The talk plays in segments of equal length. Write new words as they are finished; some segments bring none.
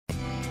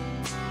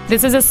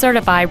This is a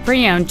certified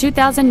pre-owned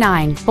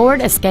 2009 Ford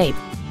Escape.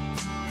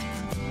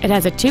 It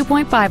has a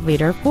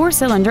 2.5-liter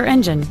four-cylinder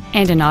engine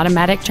and an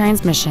automatic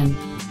transmission.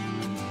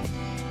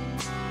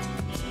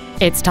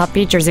 Its top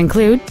features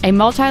include a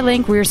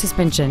multi-link rear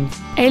suspension,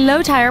 a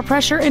low tire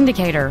pressure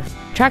indicator,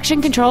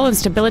 traction control and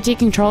stability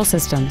control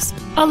systems,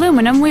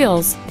 aluminum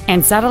wheels,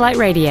 and satellite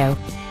radio.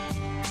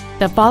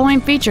 The following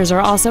features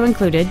are also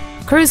included: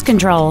 cruise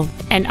control,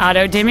 an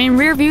auto-dimming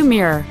rearview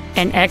mirror,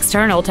 an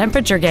external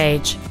temperature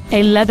gauge,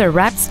 a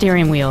leather-wrapped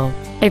steering wheel,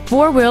 a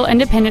four-wheel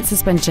independent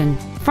suspension,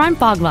 front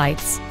fog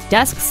lights,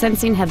 dusk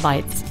sensing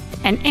headlights,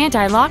 an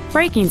anti-lock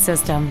braking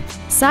system,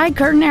 side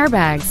curtain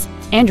airbags,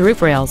 and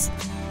roof rails.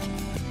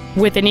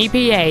 With an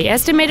EPA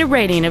estimated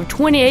rating of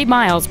 28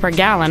 miles per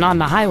gallon on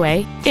the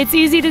highway, it's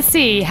easy to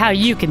see how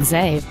you can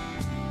save.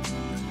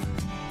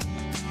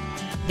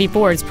 The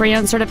Ford's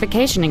pre-owned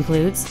certification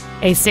includes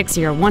a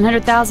 6-year,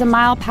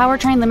 100,000-mile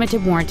powertrain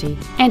limited warranty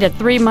and a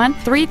 3-month,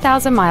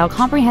 3,000-mile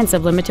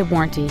comprehensive limited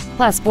warranty,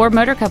 plus Ford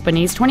Motor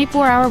Company's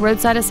 24-hour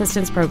roadside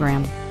assistance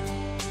program.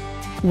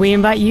 We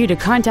invite you to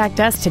contact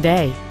us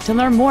today to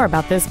learn more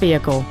about this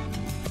vehicle.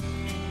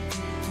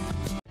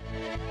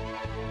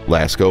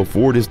 Lasco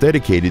Ford is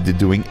dedicated to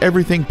doing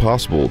everything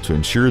possible to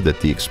ensure that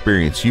the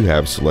experience you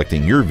have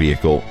selecting your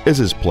vehicle is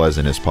as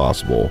pleasant as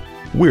possible.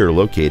 We're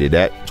located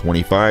at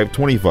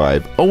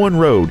 2525 Owen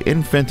Road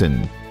in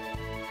Fenton.